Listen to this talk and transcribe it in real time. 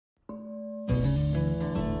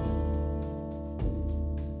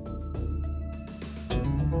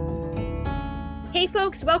Hey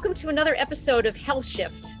folks, welcome to another episode of Health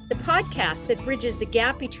Shift, the podcast that bridges the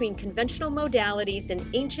gap between conventional modalities and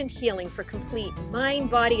ancient healing for complete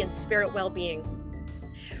mind, body, and spirit well-being.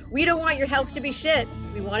 We don't want your health to be shit.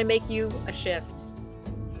 We want to make you a shift.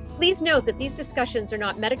 Please note that these discussions are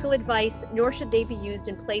not medical advice, nor should they be used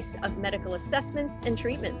in place of medical assessments and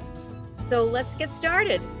treatments. So let's get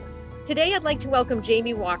started. Today, I'd like to welcome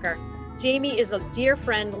Jamie Walker. Jamie is a dear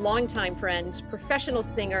friend, longtime friend, professional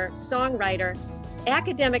singer, songwriter,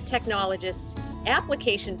 academic technologist,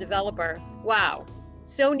 application developer. Wow,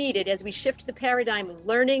 so needed as we shift the paradigm of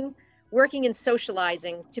learning, working, and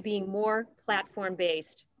socializing to being more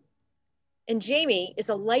platform-based. And Jamie is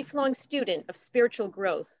a lifelong student of spiritual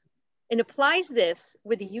growth and applies this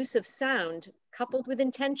with the use of sound coupled with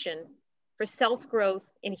intention for self-growth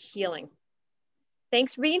and healing.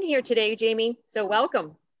 Thanks for being here today, Jamie. So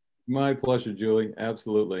welcome. My pleasure, Julie.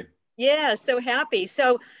 Absolutely. Yeah, so happy.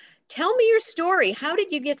 So tell me your story. How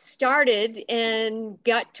did you get started and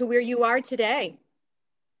got to where you are today?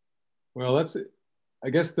 Well, I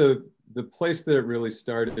guess the place that it really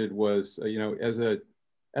started was, as a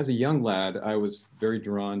young lad, I was very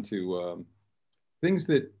drawn to things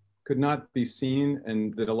that could not be seen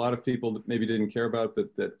and that a lot of people maybe didn't care about,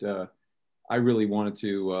 but that I really wanted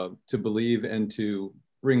to believe and to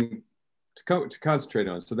bring to concentrate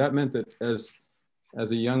on. So that meant that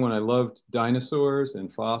as a young one, I loved dinosaurs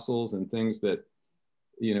and fossils and things that,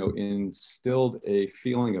 instilled a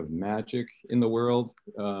feeling of magic in the world.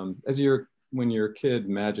 When you're a kid,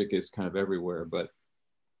 magic is kind of everywhere, but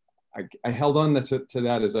I held on to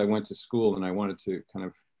that as I went to school, and I wanted to kind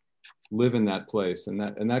of live in that place. And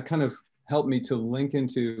that kind of helped me to link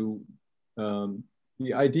into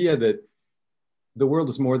the idea that the world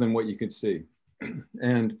is more than what you can see.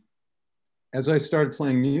 And as I started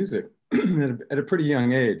playing music at a pretty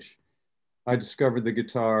young age, I discovered the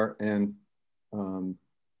guitar and the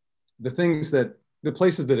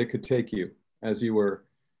places that it could take you as you were,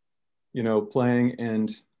 playing.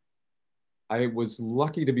 And I was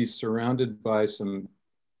lucky to be surrounded by some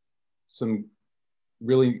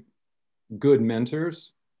really good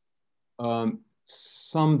mentors,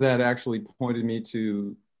 some that actually pointed me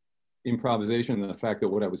to improvisation and the fact that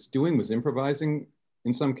what I was doing was improvising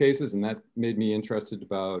in some cases, and that made me interested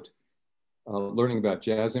about learning about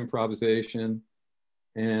jazz improvisation.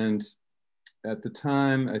 And at the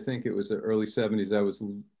time, I think it was the early 70s, I was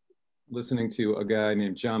listening to a guy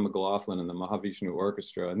named John McLaughlin and the Mahavishnu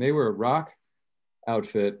Orchestra, and they were a rock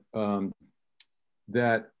outfit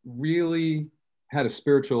that really had a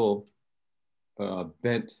spiritual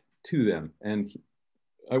bent to them. And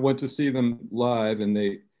I went to see them live, and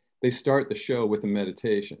they start the show with a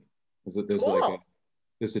meditation. There's cool.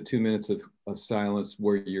 There's 2 minutes of silence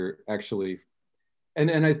where you're actually,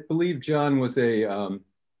 and I believe John was a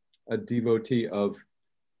devotee of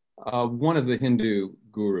one of the Hindu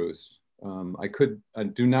gurus. I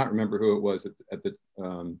do not remember who it was at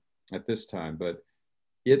this time, but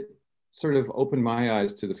it sort of opened my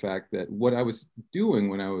eyes to the fact that what I was doing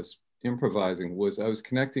when I was improvising was I was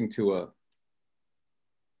connecting to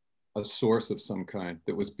a source of some kind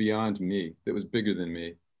that was beyond me, that was bigger than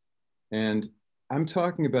me. And I'm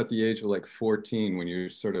talking about the age of like 14, when you're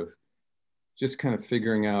sort of just kind of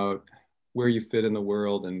figuring out where you fit in the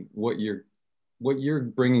world and what you're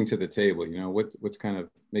bringing to the table, what's kind of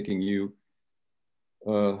making you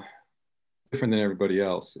different than everybody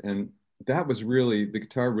else. And that was the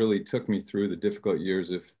guitar really took me through the difficult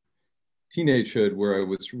years of teenagehood, where I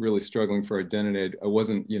was really struggling for identity. I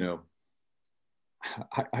wasn't,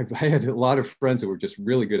 I had a lot of friends that were just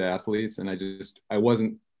really good athletes, and I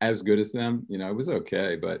wasn't as good as them. I was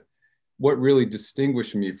okay, but what really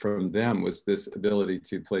distinguished me from them was this ability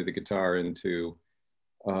to play the guitar and to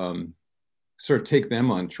sort of take them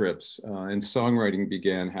on trips. And songwriting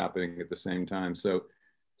began happening at the same time. So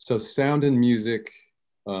sound and music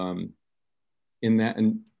in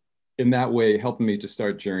that way helped me to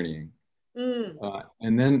start journeying.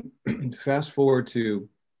 And then fast forward to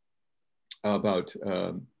about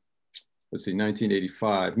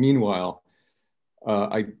 1985. Meanwhile,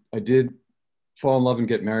 I did fall in love and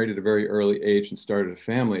get married at a very early age and started a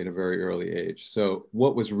family at a very early age. So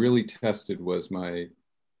what was really tested was my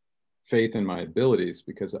faith and my abilities,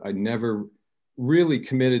 because I never really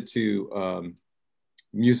committed to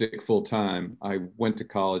music full time. I went to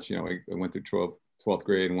college, I went through 12th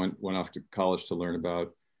grade and went off to college to learn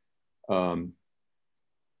about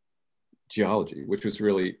geology, which was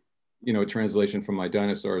really, a translation from my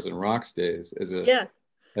dinosaurs and rocks days.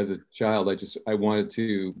 As a child, I wanted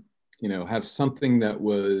to, have something that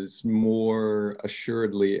was more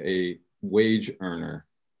assuredly a wage earner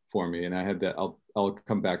for me. And I had that, I'll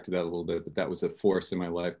come back to that a little bit, but that was a force in my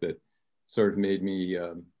life that sort of made me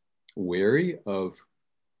wary of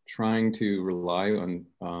trying to rely on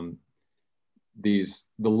the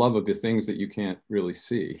love of the things that you can't really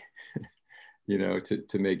see, you know,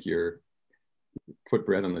 to make put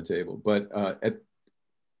bread on the table. But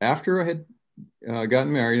after I had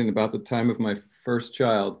gotten married and about the time of my first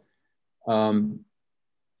child,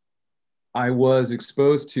 I was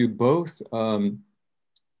exposed to both Paramahansa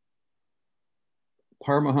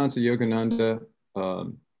Yogananda,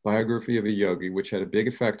 Biography of a Yogi, which had a big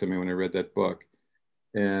effect on me when I read that book,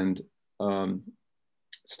 and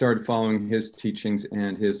started following his teachings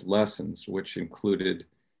and his lessons, which included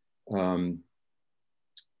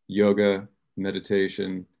yoga,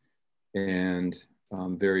 meditation, and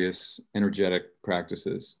various energetic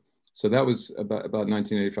practices. So that was about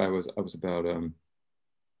 1985. I was about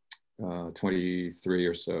 23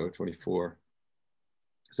 or so, 24.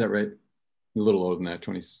 Is that right? A little older than that,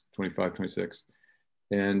 20, 25, 26.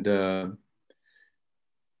 And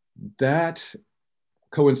that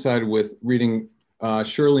coincided with reading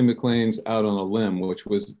Shirley MacLaine's Out on a Limb, which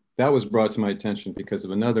was brought to my attention because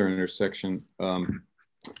of another intersection,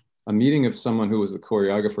 a meeting of someone who was the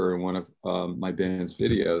choreographer in one of my band's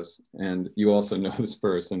videos. And you also know this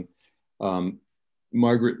person.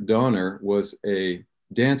 Margaret Donner was a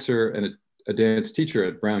dancer and a dance teacher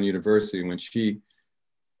at Brown University. When she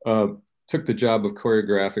took the job of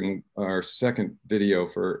choreographing our second video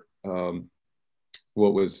for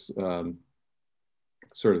what was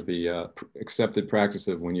sort of the accepted practice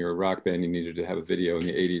of when you're a rock band, you needed to have a video in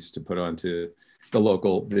the 80s to put onto the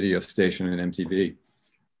local video station in MTV.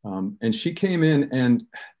 And she came in and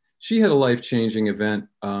she had a life-changing event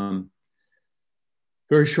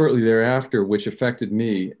very shortly thereafter, which affected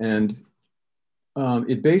me. And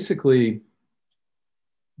it basically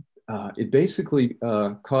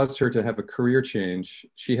caused her to have a career change.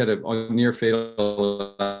 She had a near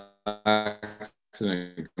fatal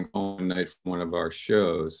accident one night from one of our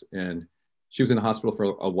shows, and she was in the hospital for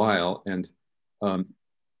a while. And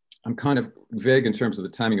I'm kind of vague in terms of the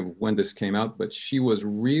timing of when this came out, but she was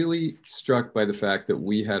really struck by the fact that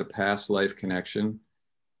we had a past life connection.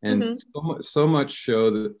 And so much so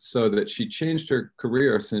that she changed her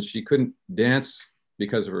career, since she couldn't dance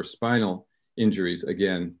because of her spinal injuries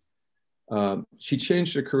again. She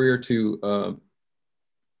changed her career to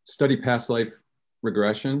study past life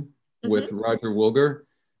regression with Roger Woolger.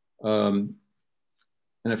 And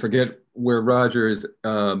I forget where Roger is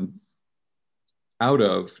out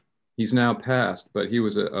of. He's now passed, but he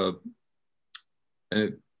was a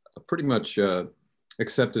pretty much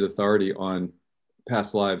accepted authority on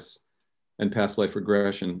past lives and past life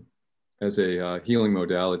regression as a healing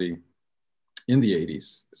modality in the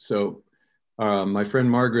 80s. So my friend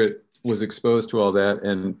Margaret was exposed to all that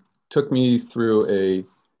and took me through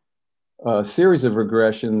a series of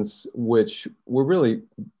regressions, which were really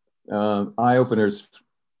eye-openers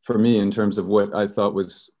for me in terms of what I thought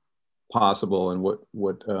was possible, and what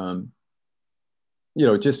you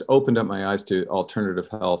know, just opened up my eyes to alternative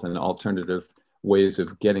health and alternative ways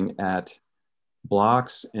of getting at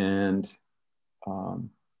blocks and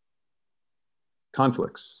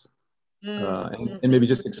conflicts, and maybe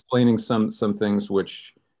just explaining some things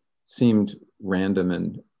which seemed random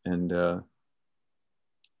and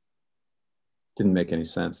didn't make any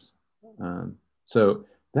sense. So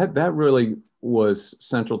that really was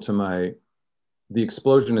central to the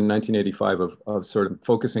explosion in 1985 of sort of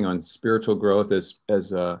focusing on spiritual growth as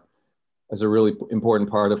a really important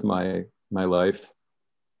part of my life.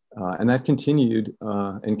 And that continued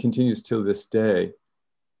and continues to this day.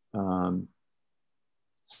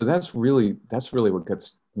 So that's really what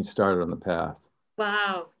gets me started on the path.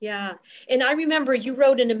 Wow, yeah. And I remember you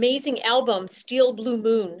wrote an amazing album, Steel Blue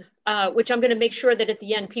Moon, which I'm going to make sure that at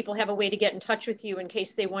the end people have a way to get in touch with you in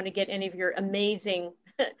case they want to get any of your amazing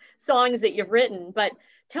songs that you've written. But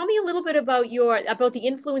tell me a little bit about the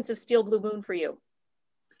influence of Steel Blue Moon for you.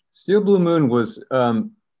 Steel Blue Moon was,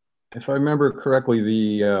 if I remember correctly,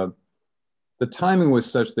 the timing was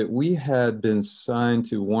such that we had been signed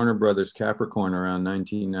to Warner Brothers Capricorn around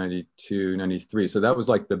 1992, 93. So that was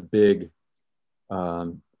like the big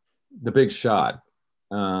shot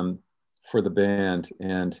for the band.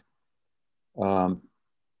 And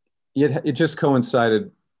it just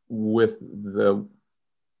coincided with the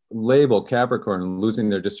label Capricorn losing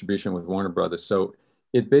their distribution with Warner Brothers. So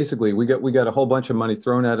it basically, we got a whole bunch of money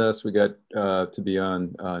thrown at us. We got to be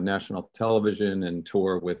on national television and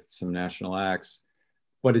tour with some national acts,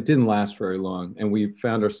 but it didn't last very long. And we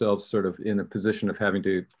found ourselves sort of in a position of having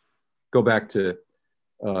to go back to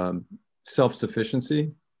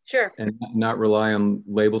self-sufficiency. Sure. and not rely on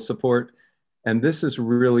label support. And this is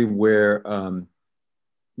really where,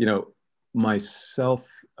 you know, my self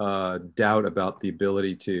doubt about the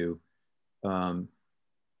ability to um,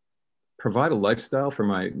 provide a lifestyle for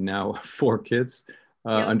my now 4 kids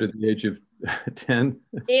Yeah. under the age of 10.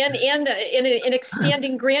 And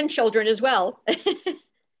expanding grandchildren as well.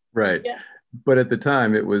 Right. Yeah. But at the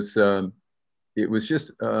time, it was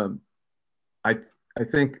just I I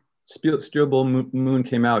think Steel Bull Moon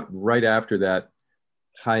came out right after that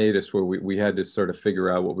hiatus where we had to sort of figure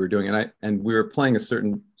out what we were doing, and we were playing a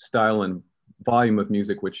certain style and volume of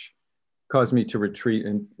music which caused me to retreat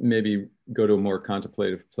and maybe go to a more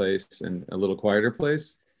contemplative place and a little quieter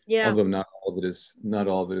place. Yeah. Although not all of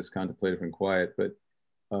it is contemplative and quiet, but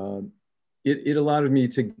it allowed me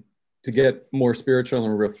to get more spiritual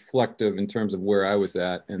and reflective in terms of where I was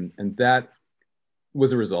at, and that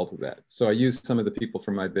was a result of that. So I used some of the people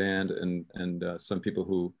from my band and some people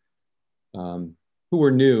who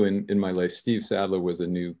were new in my life. Steve Sadler was a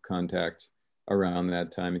new contact around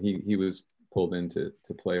that time, and he was pulled in to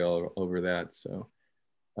play all over that. So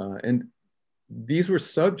and these were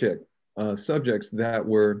subjects that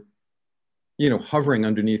were, you know, hovering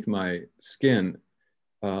underneath my skin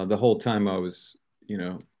the whole time I was, you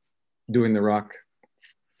know, doing the rock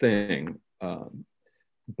thing.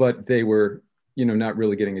 But they were, you know, not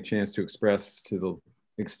really getting a chance to express to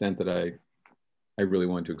the extent that I really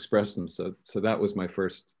wanted to express them. So that was my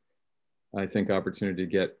first, I think, opportunity to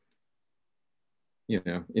get, you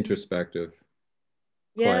know, introspective,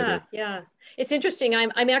 Yeah, quieter. yeah. It's interesting.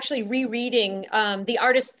 I'm actually rereading The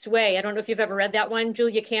Artist's Way. I don't know if you've ever read that one,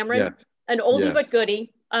 Julia Cameron, Yes, an oldie yes, but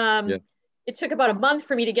goodie. yes. It took about a month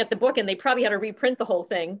for me to get the book, and they probably had to reprint the whole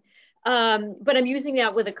thing. But I'm using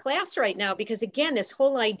that with a class right now because, again, this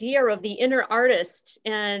whole idea of the inner artist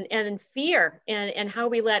and fear and how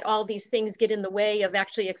we let all these things get in the way of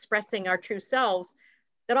actually expressing our true selves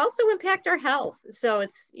that also impact our health. So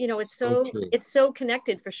it's, you know, So true. it's so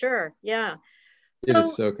connected for sure. Yeah. It is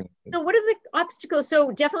So, so connected. so what are the obstacles?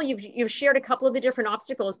 So definitely you've shared a couple of the different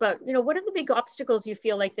obstacles, but you know, what are the big obstacles you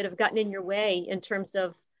feel like that have gotten in your way in terms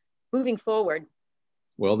of moving forward?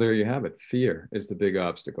 Well, there you have it. Fear is the big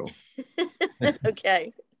obstacle.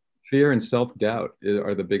 Okay. Fear and self-doubt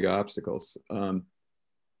are the big obstacles.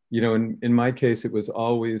 You know, in my case, it was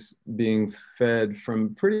always being fed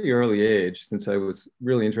from pretty early age, since I was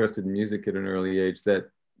really interested in music at an early age, that,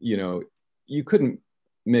 you know, you couldn't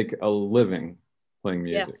make a living playing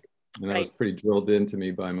Yeah. music. And that was Right. pretty drilled into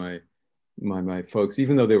me by my folks,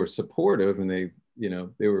 even though they were supportive and they, you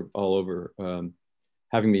know, they were all over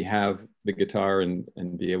having me have the guitar and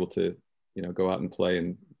be able to, you know, go out and play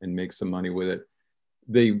and make some money with it.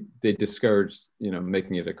 They discouraged, you know,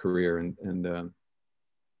 making it a career. And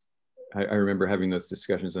I remember having those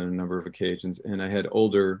discussions on a number of occasions. And I had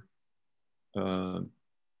older uh,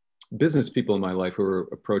 business people in my life who were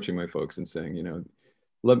approaching my folks and saying, you know,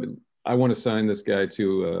 let me, I want to sign this guy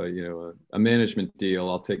to, you know, a management deal.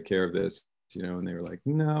 I'll take care of this, you know. And they were like,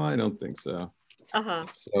 no, I don't think so. Uh-huh.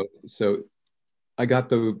 So I got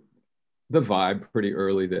the vibe pretty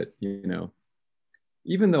early that, you know,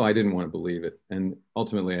 even though I didn't want to believe it, and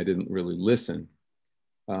ultimately I didn't really listen,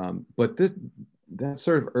 but that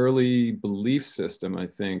sort of early belief system, I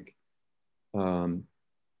think, um,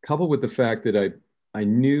 coupled with the fact that I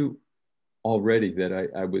knew already that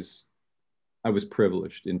I was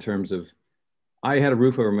privileged in terms of I had a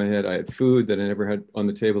roof over my head, I had food that I never had on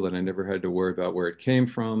the table, that I never had to worry about where it came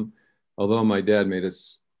from. Although my dad made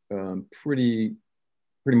us pretty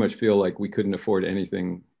much feel like we couldn't afford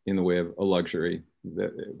anything in the way of a luxury,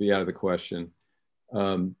 that would be out of the question.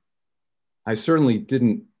 Um, I certainly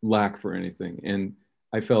didn't lack for anything, and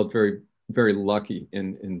I felt very, very lucky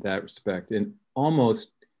in that respect, and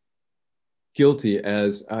almost guilty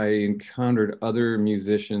as I encountered other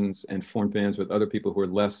musicians and formed bands with other people who were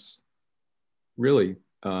less really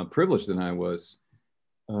privileged than I was.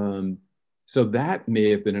 Um, so that may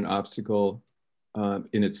have been an obstacle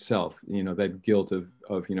in itself. You know, that guilt of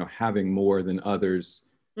you know, having more than others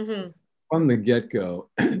Mm-hmm. from the get go.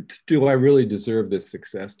 Do I really deserve this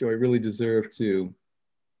success? Do I really deserve to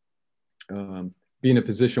be in a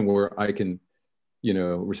position where I can, you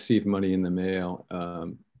know, receive money in the mail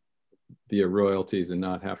via royalties and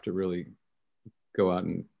not have to really go out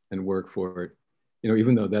and work for it? You know,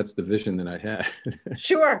 even though that's the vision that I had.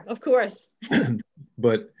 Sure, of course.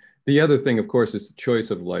 But the other thing, of course, is the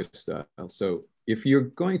choice of lifestyle. So if you're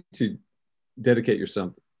going to dedicate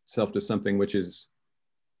yourself to something which is,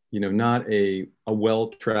 you know, not a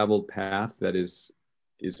well-traveled path that is,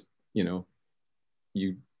 you know,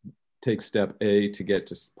 you take step A to get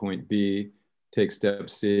to point B, take step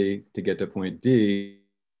C to get to point D,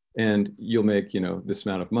 and you'll make, this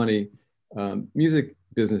amount of money. Music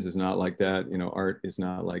business is not like that. Art is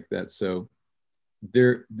not like that. So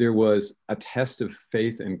there was a test of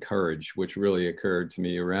faith and courage, which really occurred to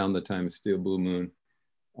me around the time of Steel Blue Moon,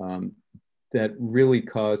 that really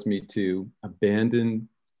caused me to abandon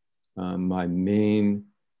my main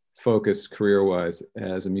focus career-wise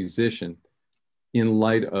as a musician in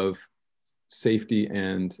light of safety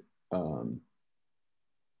and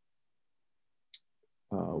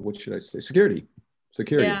what should I say? Security.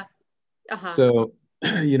 Yeah. Uh-huh. So,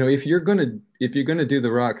 if you're gonna do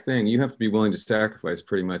the rock thing, you have to be willing to sacrifice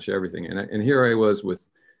pretty much everything. And here I was with,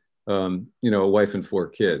 a wife and 4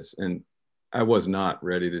 kids, and I was not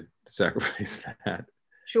ready to sacrifice that.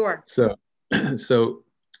 Sure. So,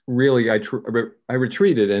 really, I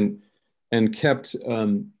retreated and kept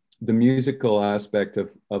the musical aspect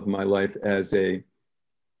of my life as a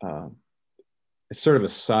sort of a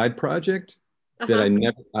side project that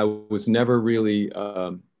I was never really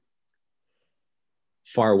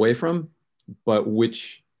far away from, but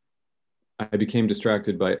which I became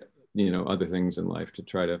distracted by, other things in life to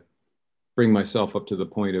try to bring myself up to the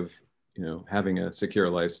point of, having a secure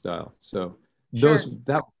lifestyle. So Sure.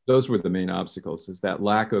 those were the main obstacles, is that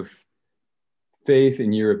lack of faith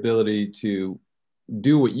in your ability to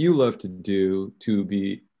do what you love to do, to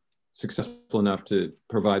be successful enough to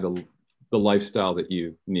provide the lifestyle that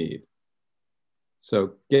you need. So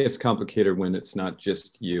it gets complicated when it's not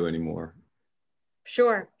just you anymore.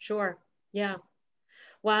 Sure. Yeah.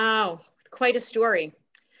 Wow. Quite a story.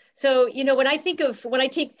 So, when I think of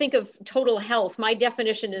total health, my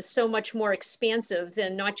definition is so much more expansive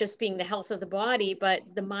than not just being the health of the body, but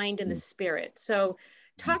the mind and the spirit. So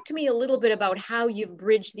talk to me a little bit about how you've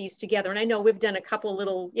bridged these together. And I know we've done a couple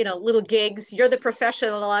little gigs. You're the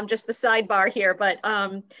professional, I'm just the sidebar here, but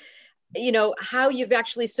how you've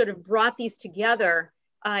actually sort of brought these together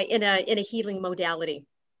in a healing modality.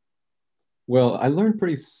 Well, I learned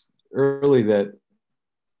pretty early that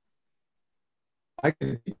I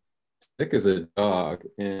could be sick as a dog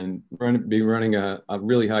and be running a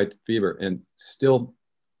really high fever and still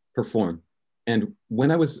perform. And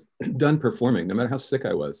when I was done performing, no matter how sick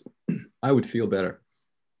I was, I would feel better.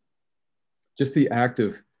 Just the act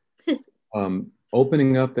of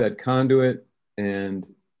opening up that conduit and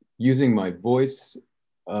using my voice,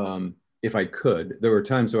 if I could. There were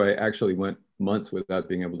times where I actually went months without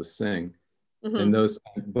being able to sing. And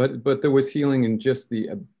but there was healing in just the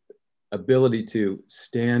ability to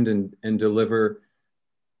stand and deliver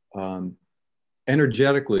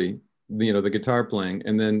energetically, the guitar playing,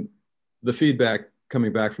 and then the feedback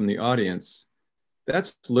coming back from the audience.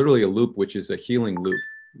 That's literally a loop, which is a healing loop,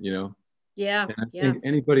 Yeah. And I think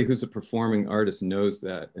anybody who's a performing artist knows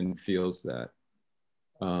that and feels that.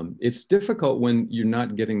 It's difficult when you're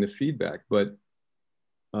not getting the feedback, but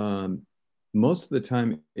most of the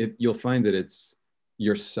time you'll find that it's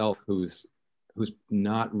yourself who's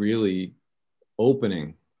not really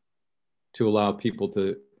opening to allow people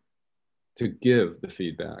to give the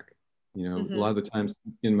feedback. A lot of the times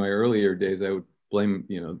in my earlier days, I would blame,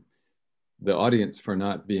 the audience for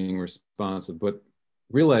not being responsive, but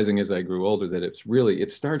realizing as I grew older that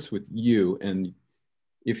it starts with you. And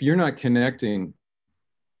if you're not connecting,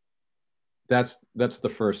 that's the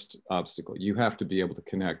first obstacle. You have to be able to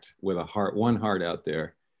connect with one heart out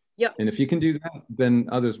there. Yep. And if you can do that, then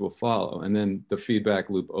others will follow. And then the feedback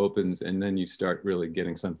loop opens, and then you start really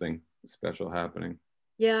getting something special happening.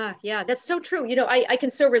 Yeah, that's so true. I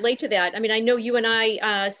can so relate to that. I mean, I know you and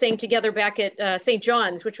I sang together back at St.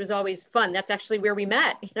 John's, which was always fun. That's actually where we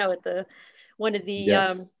met, at one of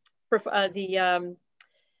the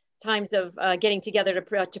times of getting together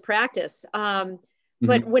to practice.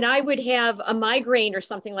 But when I would have a migraine or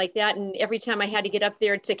something like that, and every time I had to get up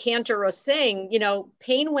there to cantor or sing,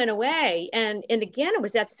 pain went away. And again, it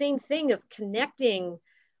was that same thing of connecting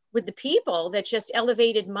with the people that just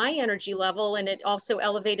elevated my energy level, and it also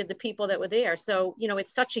elevated the people that were there. So,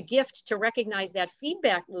 it's such a gift to recognize that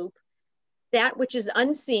feedback loop, that which is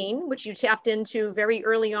unseen, which you tapped into very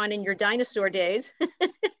early on in your dinosaur days.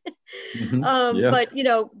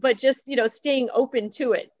 But just, staying open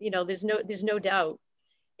to it, there's no doubt.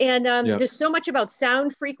 And there's so much about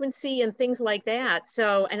sound frequency and things like that.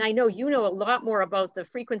 So, and I know you know a lot more about the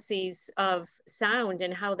frequencies of sound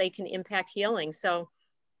and how they can impact healing. So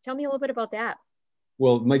tell me a little bit about that.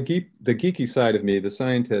 Well, the geeky side of me, the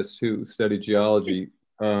scientist who studied geology,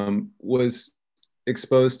 was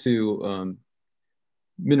exposed to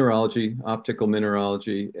mineralogy, optical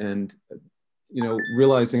mineralogy, and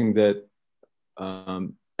realizing that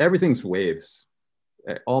everything's waves.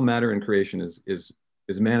 All matter in creation is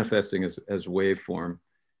manifesting as waveform,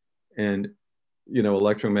 and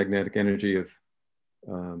electromagnetic energy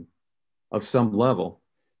of some level,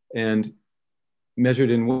 and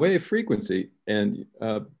measured in wave frequency. And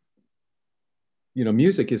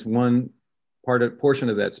music is one portion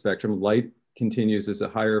of that spectrum. Light continues as a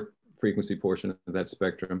higher frequency portion of that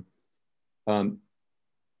spectrum.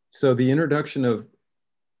 So the introduction of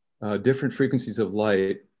different frequencies of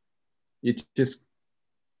light, it just,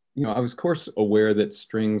 I was of course aware that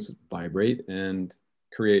strings vibrate and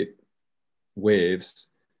create waves,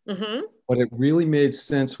 but it really made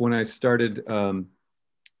sense when I started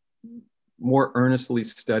more earnestly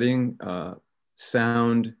studying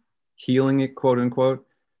sound healing, quote unquote.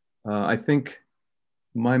 I think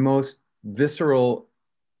my most visceral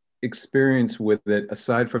experience with it,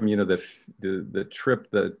 aside from the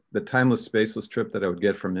trip, the timeless, spaceless trip that I would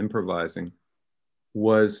get from improvising,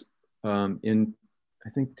 was in, I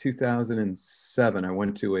think, 2007. I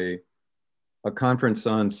went to a conference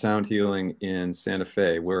on sound healing in Santa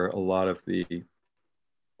Fe, where a lot of the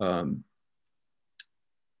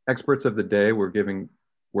experts of the day were giving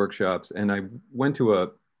workshops, and I went to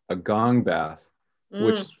a gong bath,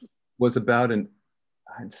 which was about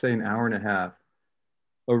I'd say an hour and a half,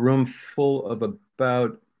 a room full of a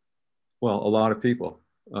lot of people,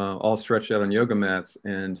 all stretched out on yoga mats.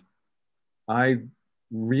 And I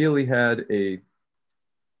really had a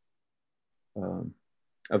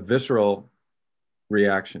visceral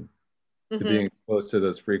reaction to being exposed to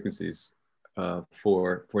those frequencies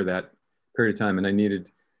for that period of time. And I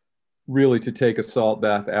needed really to take a salt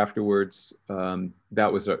bath afterwards.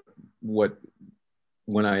 That was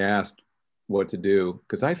when I asked what to do,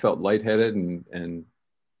 because I felt lightheaded and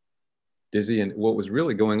dizzy. And what was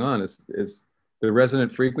really going on is the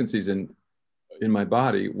resonant frequencies in my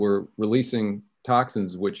body were releasing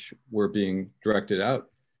toxins, which were being directed out.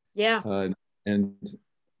 Yeah. And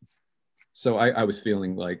so I was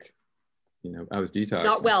feeling like, I was detoxing.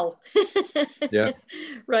 Not well. Yeah.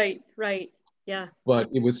 Right. Yeah. But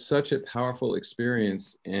it was such a powerful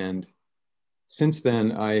experience. And since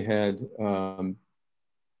then I had,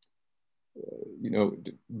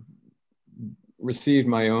 received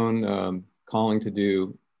my own calling to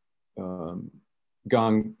do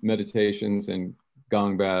gong meditations and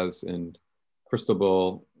gong baths and crystal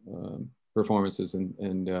bowl performances,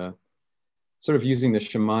 and sort of using the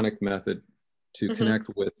shamanic method to connect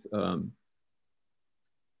with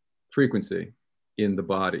frequency in the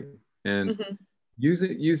body, and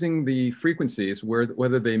using the frequencies,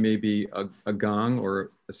 whether they may be a gong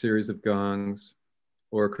or a series of gongs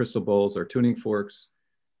or crystal bowls or tuning forks,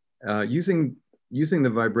 using the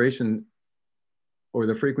vibration or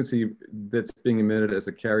the frequency that's being emitted as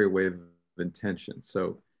a carrier wave of intention.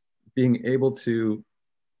 So being able to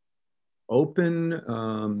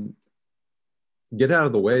open, get out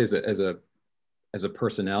of the way as a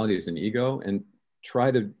personality, as an ego, and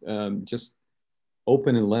try to just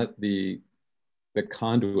open and let the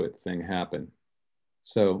conduit thing happen.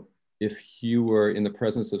 So if you were in the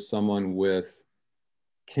presence of someone with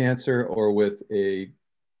cancer or with a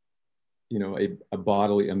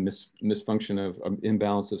bodily misfunction of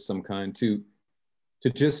imbalance of some kind, to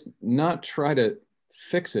just not try to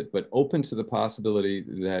fix it, but open to the possibility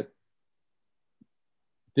that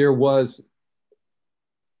there was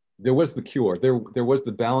the cure, there was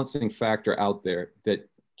the balancing factor out there that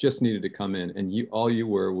just needed to come in, and all you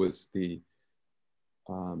were was the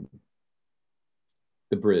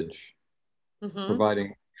bridge,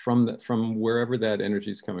 providing from wherever that energy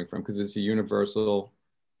is coming from, because it's a universal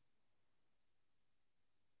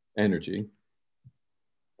energy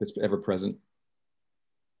that's ever present,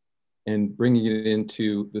 and bringing it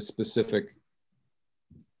into the specific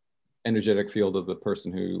energetic field of the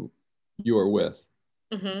person who you are with,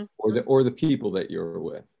 or the people that you're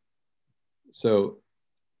with. So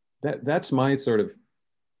that's my sort of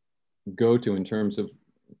go-to in terms of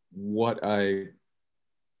what I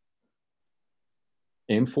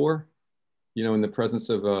aim for, in the presence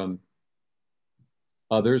of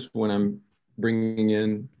others, when I'm bringing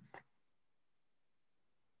in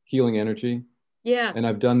healing energy. Yeah. And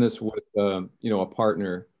I've done this with, a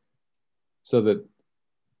partner, so that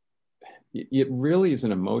it really is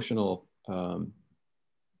an emotional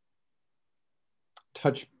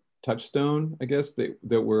touchstone, I guess, that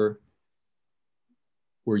we're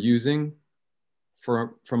using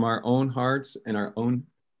from our own hearts and our own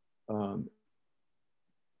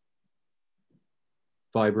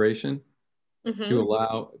vibration, to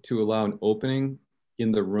allow an opening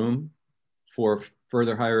in the room for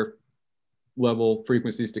further higher level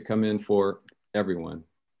frequencies to come in for everyone.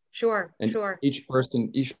 Sure. Each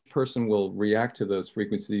person will react to those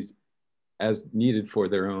frequencies as needed for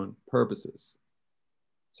their own purposes.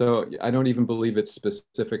 So I don't even believe it's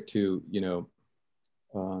specific to,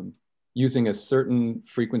 using a certain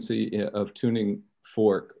frequency of tuning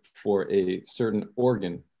fork for a certain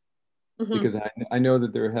organ, because I know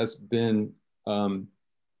that there has been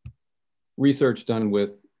research done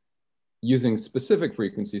with using specific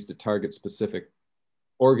frequencies to target specific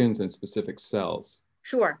organs and specific cells.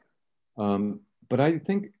 Sure. But I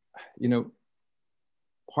think,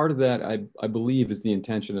 part of that, I believe, is the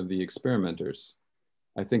intention of the experimenters.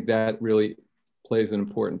 I think that really plays an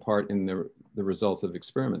important part in the results of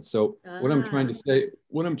experiments. So what I'm trying to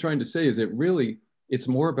say is it's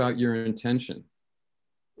more about your intention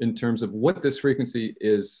in terms of what this frequency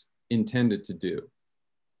is intended to do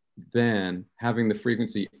than having the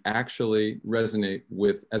frequency actually resonate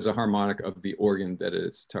with as a harmonic of the organ that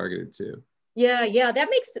it's targeted to. Yeah, that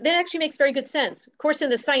actually makes very good sense. Of course, in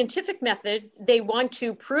the scientific method, they want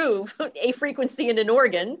to prove a frequency in an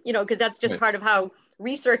organ, because that's just part of how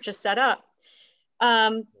research is set up.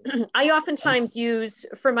 I oftentimes use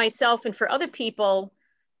for myself and for other people,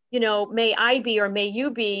 may I be or may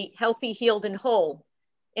you be healthy, healed, and whole.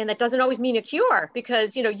 And that doesn't always mean a cure,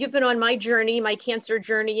 because, you've been on my journey, my cancer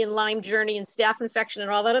journey and Lyme journey and staph infection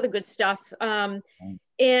and all that other good stuff.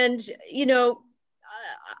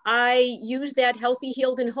 I use that healthy,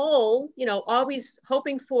 healed, and whole, always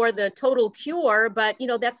hoping for the total cure, but,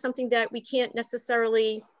 that's something that we can't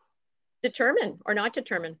necessarily determine or not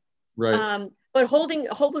determine. Right. But holding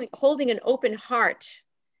an open heart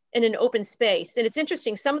and an open space. And it's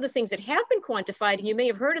interesting, some of the things that have been quantified, and you may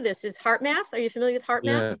have heard of this, is heart math. Are you familiar with heart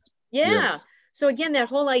math? Yeah. Yes. So again, that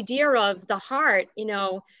whole idea of the heart,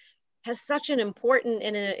 has such an important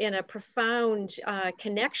and a profound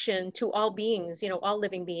connection to all beings, all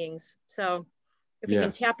living beings. So if we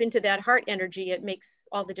can tap into that heart energy, it makes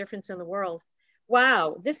all the difference in the world.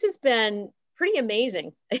 Wow, this has been pretty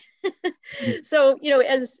amazing. So,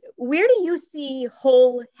 where do you see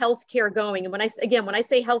whole healthcare going? And when I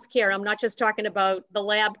say healthcare, I'm not just talking about the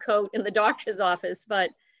lab coat in the doctor's office,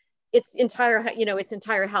 but it's entire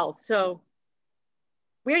health. So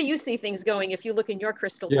where do you see things going if you look in your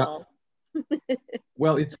crystal ball?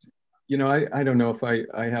 Well, it's, I don't know if I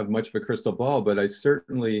have much of a crystal ball, but I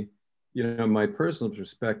certainly, my personal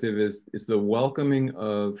perspective is the welcoming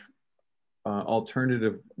of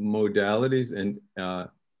alternative modalities and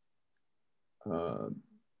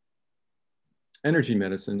energy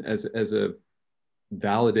medicine as a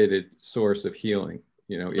validated source of healing,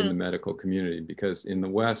 in the medical community, because in the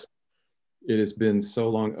West, it has been so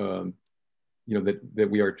long, that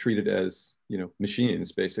we are treated as,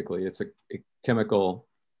 machines, basically. It's a chemical,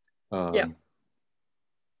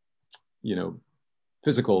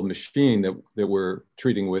 physical machine that we're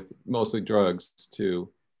treating with mostly drugs to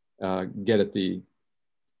get at the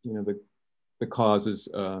causes,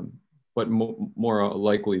 but more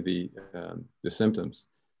likely the symptoms.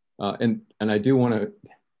 And I do want to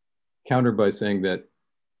counter by saying that,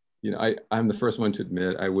 I'm the first one to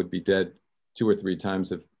admit I would be dead 2 or 3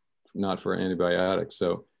 times if not for antibiotics.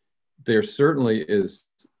 So there certainly is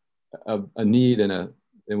a need and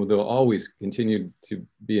there'll always continue to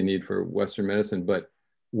be a need for Western medicine, but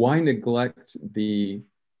why neglect the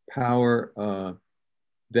power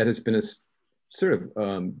that has been sort of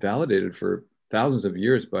validated for thousands of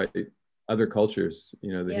years by other cultures,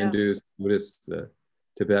 the Hindus, Buddhists, the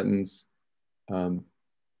Tibetans,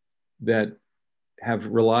 that have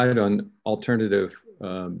relied on alternative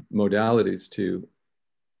modalities to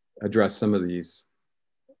address some of these,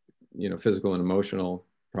 physical and emotional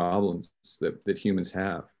problems that humans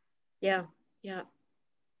have. Yeah.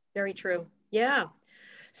 Very true. Yeah.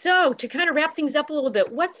 So to kind of wrap things up a little bit,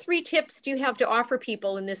 what 3 tips do you have to offer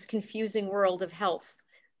people in this confusing world of health?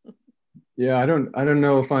 Yeah, I don't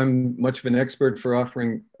know if I'm much of an expert for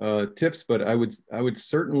offering tips, but I would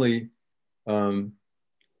certainly, for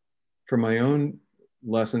my own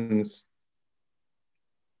lessons,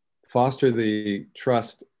 foster the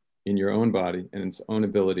trust in your own body and its own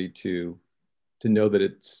ability to know that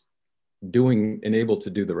it's doing and able to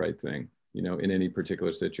do the right thing, in any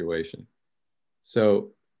particular situation.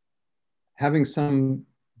 So having some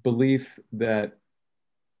belief that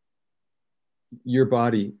your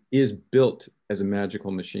body is built as a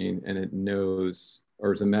magical machine and it knows,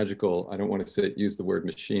 or as a magical, I don't want to use the word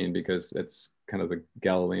machine because that's kind of the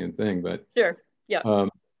Galilean thing, but sure. Yeah.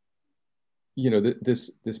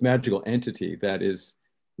 This magical entity that is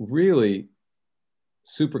really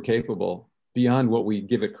super capable beyond what we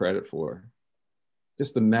give it credit for.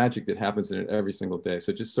 Just the magic that happens in it every single day.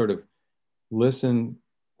 So just sort of listen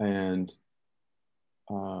and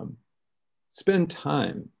spend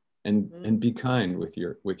time and be kind with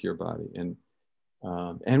your body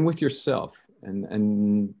and with yourself.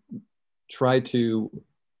 and try to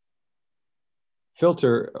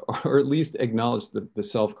filter or at least acknowledge the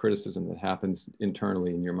self-criticism that happens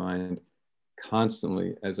internally in your mind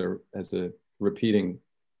constantly as a repeating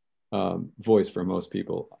voice for most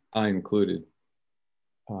people, I included.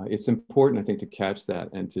 It's important, I think, to catch that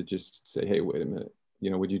and to just say, hey, wait a minute,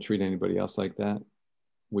 would you treat anybody else like that?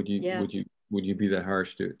 Would you be that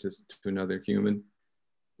harsh to another human?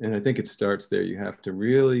 And I think it starts there. You have to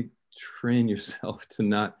really train yourself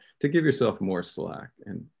to give yourself more slack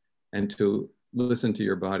and to listen to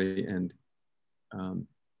your body and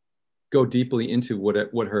go deeply into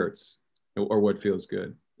what hurts or what feels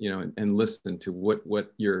good, and listen to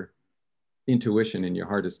what your intuition in your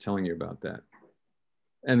heart is telling you about that.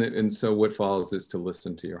 And so what follows is to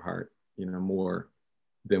listen to your heart, more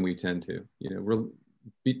than we tend to,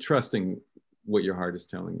 be trusting what your heart is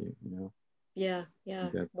telling you, Yeah.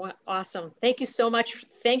 Awesome. Thank you so much.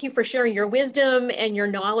 Thank you for sharing your wisdom and your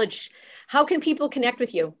knowledge. How can people connect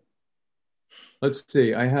with you? Let's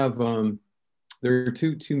see. I have, there are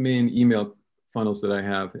two main email funnels that I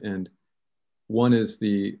have. And one is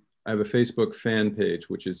I have a Facebook fan page,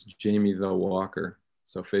 which is Jamie the Walker.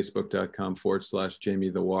 So facebook.com/Jamie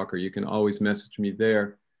the Walker. You can always message me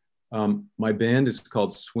there. My band is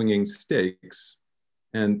called Swinging Stakes,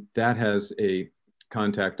 and that has a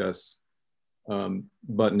contact us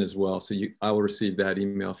button as well. So I'll receive that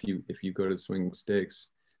email if you go to Swinging Stakes.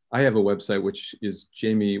 I have a website which is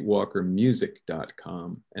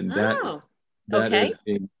jamiewalkermusic.com, and that is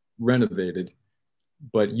being renovated.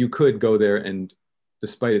 But you could go there and,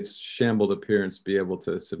 despite its shambled appearance, be able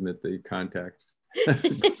to submit the contact.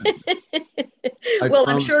 Well,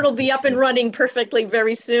 I'm sure it'll be up and running perfectly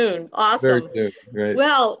very soon. Awesome. Very soon, right.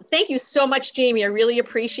 Well, thank you so much, Jamie. I really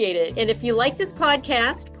appreciate it. And if you like this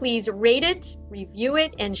podcast, please rate it, review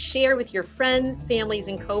it, and share with your friends, families,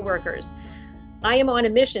 and coworkers. I am on a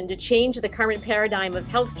mission to change the current paradigm of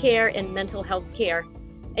healthcare and mental health care.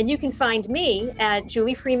 And you can find me at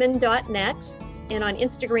juliefreeman.net and on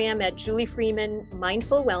Instagram at Julie Freeman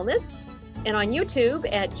Mindful Wellness, and on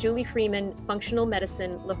YouTube at Julie Freeman Functional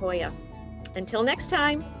Medicine La Jolla. Until next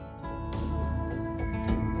time.